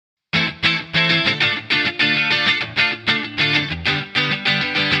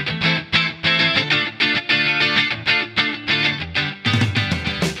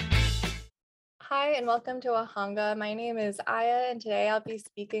welcome to Wahanga. My name is Aya, and today I'll be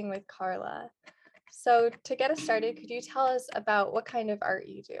speaking with Carla. So to get us started, could you tell us about what kind of art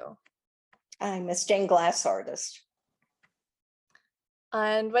you do? I'm a stained glass artist.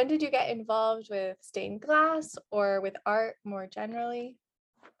 And when did you get involved with stained glass or with art more generally?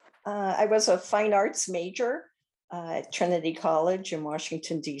 I was a fine arts major at Trinity College in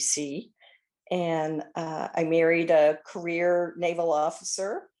Washington, D.C. And I married a career naval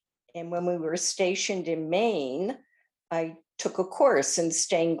officer. And when we were stationed in Maine, I took a course in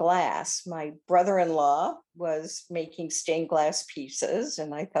stained glass. My brother-in-law was making stained glass pieces,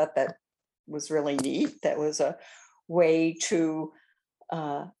 and I thought that was really neat. That was a way to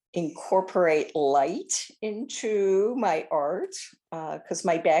incorporate light into my art because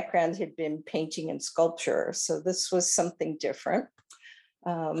my background had been painting and sculpture. So this was something different.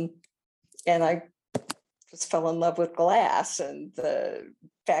 And I just fell in love with glass and the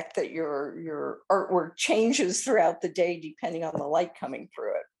fact that your artwork changes throughout the day depending on the light coming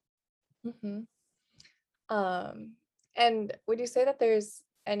through it. Mm-hmm. And would you say that there's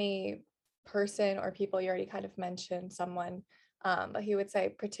any person or people, you already kind of mentioned someone, but he would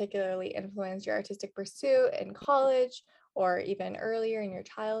say particularly influenced your artistic pursuit in college or even earlier in your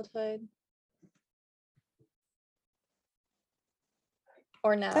childhood?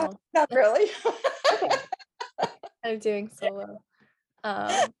 Or now? Not really. Okay. I'm doing solo.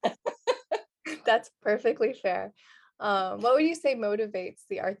 That's perfectly fair. What would you say motivates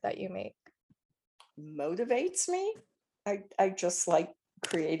the art that you make? Motivates me? I just like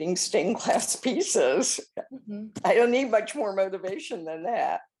creating stained glass pieces. Mm-hmm. I don't need much more motivation than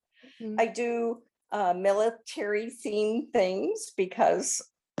that. Mm-hmm. I do military themed things because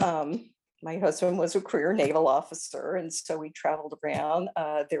my husband was a career naval officer, and so we traveled around.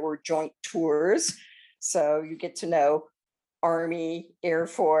 There were joint tours, so you get to know Army, Air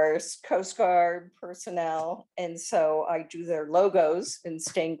Force, Coast Guard personnel, and so I do their logos in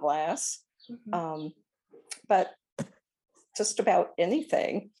stained glass. Mm-hmm. But just about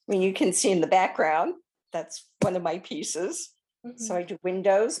anything. I mean, you can see in the background, that's one of my pieces. Mm-hmm. So I do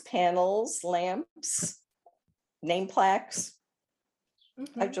windows, panels, lamps, name plaques.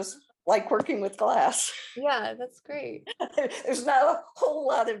 Mm-hmm. I just like working with glass. Yeah, that's great. There's not a whole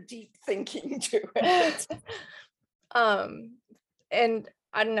lot of deep thinking to it. And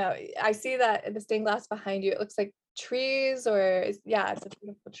I don't know, I see that the stained glass behind you, it looks like trees yeah, it's a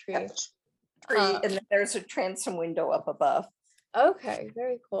beautiful tree. Tree, and then there's a transom window up above. Okay,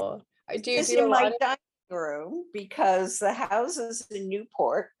 very cool. Do you It's do a in lot my of dining room because the houses in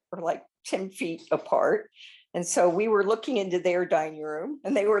Newport are like 10 feet apart. And so we were looking into their dining room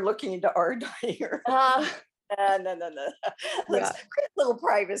and they were looking into our dining room. No. Let's yeah, create a little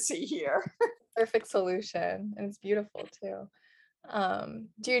privacy here. perfect solution, and it's beautiful too.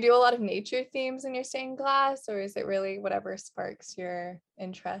 Do you do a lot of nature themes in your stained glass, or is it really whatever sparks your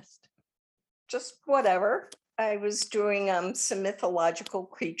interest? Just whatever. I was doing some mythological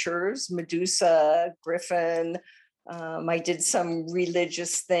creatures, Medusa, Griffin. I did some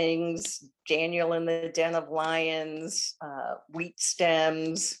religious things, Daniel in the Den of Lions, wheat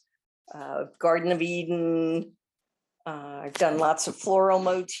stems, Garden of Eden. I've done lots of floral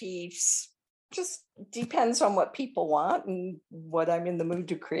motifs. Just depends on what people want and what I'm in the mood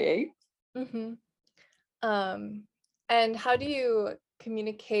to create. Mm-hmm. And how do you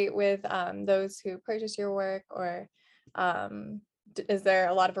communicate with those who purchase your work, or is there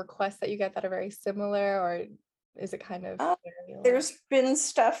a lot of requests that you get that are very similar, or is it kind of there's been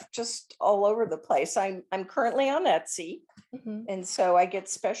stuff just all over the place. I'm currently on Etsy, mm-hmm. and so I get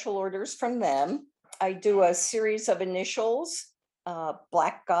special orders from them. I do a series of initials,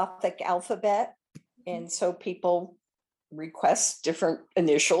 Black Gothic alphabet, and so people request different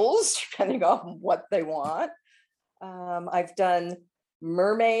initials depending on what they want. I've done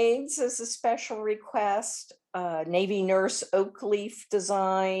mermaids as a special request, Navy nurse oak leaf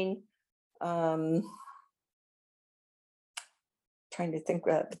design. Trying to think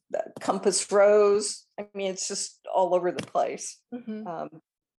of compass rose. I mean, it's just all over the place. Mm-hmm.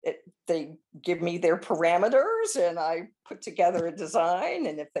 They give me their parameters and I put together a design,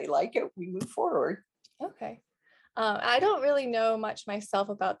 and if they like it, we move forward. Okay. I don't really know much myself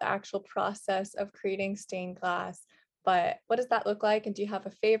about the actual process of creating stained glass, but what does that look like? And do you have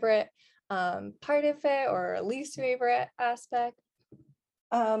a favorite part of it or a least favorite aspect?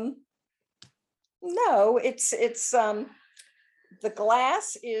 No, it's the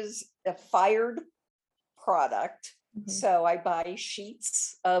glass is a fired product. Mm-hmm. So I buy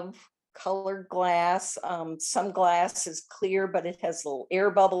sheets of colored glass. Some glass is clear, but it has little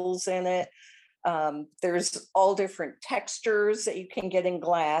air bubbles in it. There's all different textures that you can get in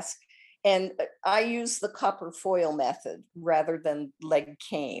glass. And I use the copper foil method rather than lead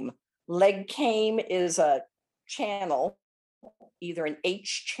came. Lead came is a channel, either an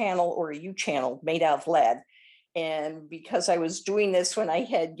H channel or a U channel made out of lead. And because I was doing this when I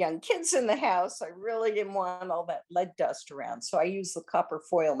had young kids in the house, I really didn't want all that lead dust around. So I use the copper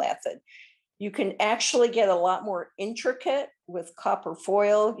foil method. You can actually get a lot more intricate with copper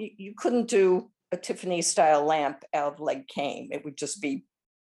foil. You couldn't do a Tiffany style lamp out of lead came. It would just be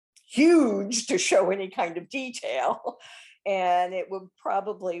huge to show any kind of detail. And it would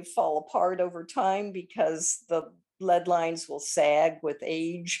probably fall apart over time because the lead lines will sag with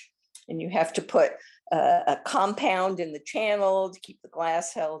age. And you have to put a compound in the channel to keep the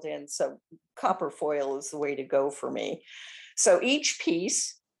glass held in. So copper foil is the way to go for me. So each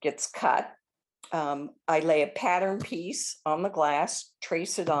piece gets cut. I lay a pattern piece on the glass,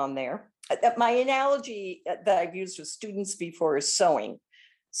 trace it on there. My analogy that I've used with students before is sewing.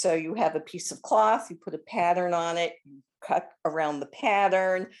 So you have a piece of cloth, you put a pattern on it, you cut around the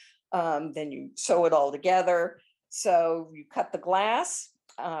pattern, then you sew it all together. So you cut the glass.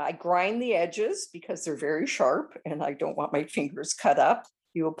 I grind the edges because they're very sharp and I don't want my fingers cut up.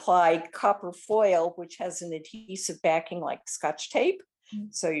 You apply copper foil, which has an adhesive backing like Scotch tape.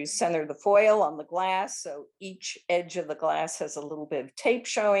 So you center the foil on the glass. So each edge of the glass has a little bit of tape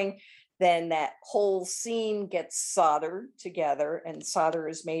showing. Then that whole seam gets soldered together, and solder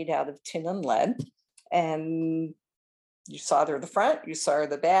is made out of tin and lead. And you solder the front, you solder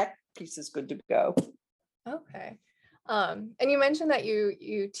the back, piece is good to go. Okay. And you mentioned that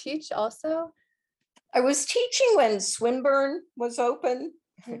you teach also? I was teaching when Swinburne was open,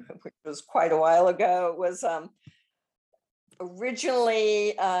 which was quite a while ago. It was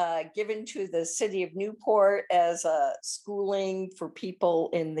originally given to the city of Newport as a schooling for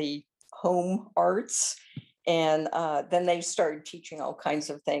people in the home arts. And then they started teaching all kinds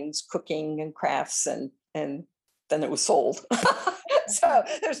of things, cooking and crafts, and then it was sold. So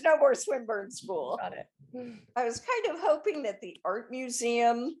there's no more Swinburne School. Got it. I was kind of hoping that the art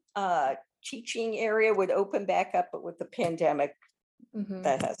museum teaching area would open back up, but with the pandemic,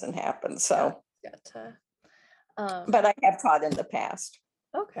 that hasn't happened. So, but I have taught in the past.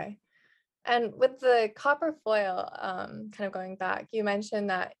 Okay. And with the copper foil, kind of going back, you mentioned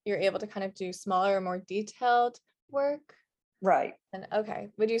that you're able to kind of do smaller, more detailed work. Right. And okay,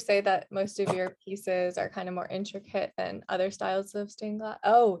 would you say that most of your pieces are kind of more intricate than other styles of stained glass?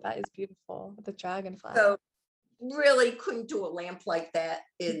 Oh, that is beautiful with the dragonfly. So really couldn't do a lamp like that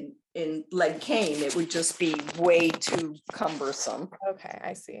in lead cane. It would just be way too cumbersome. Okay,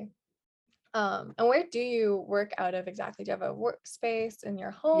 I see. And where do you work out of exactly? Do you have a workspace in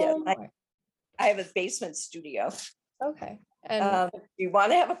your home? Yeah, I have a basement studio. Okay. And you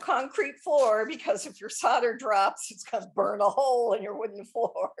want to have a concrete floor because if your solder drops, it's going to burn a hole in your wooden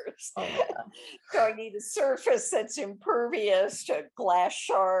floors. oh yeah. So I need a surface that's impervious to glass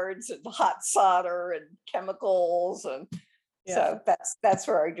shards and hot solder and chemicals. And so that's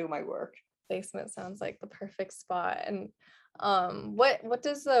where I do my work. Basement sounds like the perfect spot. And what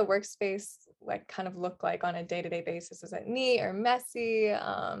does the workspace like kind of look like on a day-to-day basis? Is it neat or messy?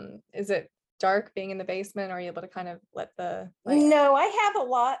 Is it dark being in the basement, or are you able to kind of let the light? No, I have a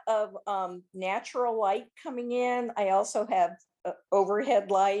lot of natural light coming in. I also have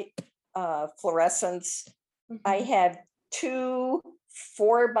overhead light, fluorescence. I have 2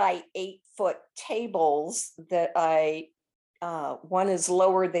 4-by-8-foot tables that one is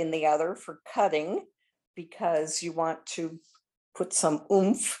lower than the other for cutting because you want to put some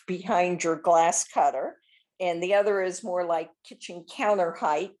oomph behind your glass cutter. And the other is more like kitchen counter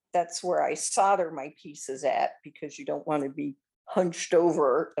height. That's where I solder my pieces at because you don't want to be hunched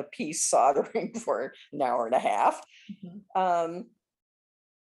over a piece soldering for an hour and a half. I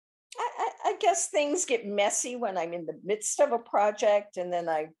guess things get messy when I'm in the midst of a project, and then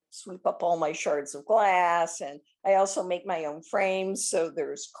I sweep up all my shards of glass, and I also make my own frames. So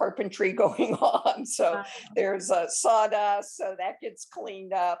there's carpentry going on. So there's sawdust, so that gets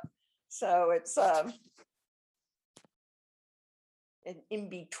cleaned up. So it's an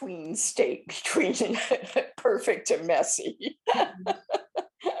in-between state between perfect and messy.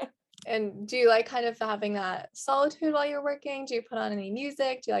 And do you like kind of having that solitude while you're working? Do you put on any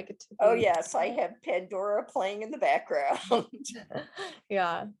music? Do you like it to be? Oh yes, I have Pandora playing in the background.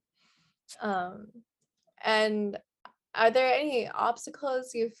 Yeah. And are there any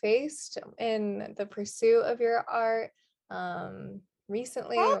obstacles you faced in the pursuit of your art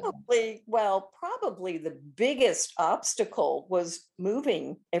recently? Probably the biggest obstacle was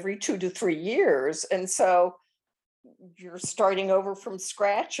moving every 2 to 3 years. And so you're starting over from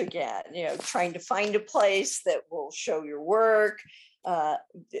scratch again, trying to find a place that will show your work. uh,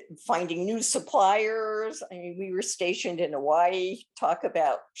 finding new suppliers. I mean, we were stationed in Hawaii, talk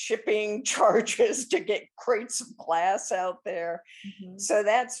about shipping charges to get crates of glass out there. Mhm. So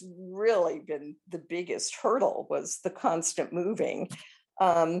that's really been the biggest hurdle, was the constant moving.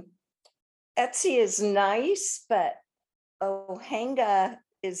 Um, Etsy is nice, but Ohanga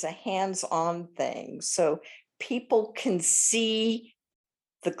is a hands-on thing. So people can see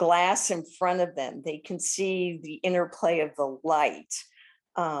the glass in front of them. They can see the interplay of the light.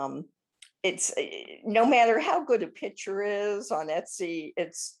 Um, it's no matter how good a picture is on Etsy,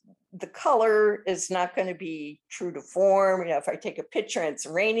 it's the color is not going to be true to form. You know, if I take a picture and it's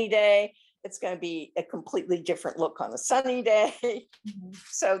a rainy day, it's going to be a completely different look on a sunny day. Mhm.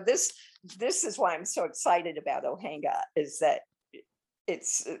 So this is why I'm so excited about Ohanga, is that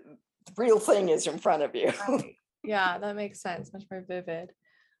it's the real thing is in front of you. Right. Yeah, that makes sense. Much more vivid.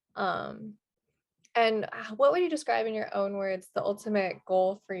 Um, and what would you describe in your own words the ultimate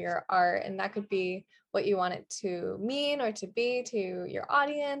goal for your art? And that could be what you want it to mean or to be to your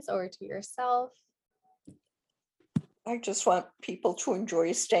audience or to yourself. I just want people to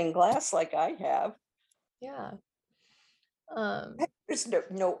enjoy stained glass like I have. Yeah. Um, There's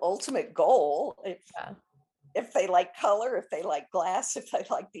no ultimate goal. yeah. If they like color, if they like glass, if they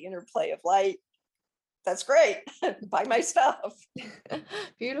like the interplay of light, that's great. Buy my stuff.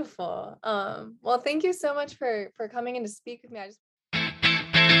 Beautiful. Well, thank you so much for coming in to speak with me. I just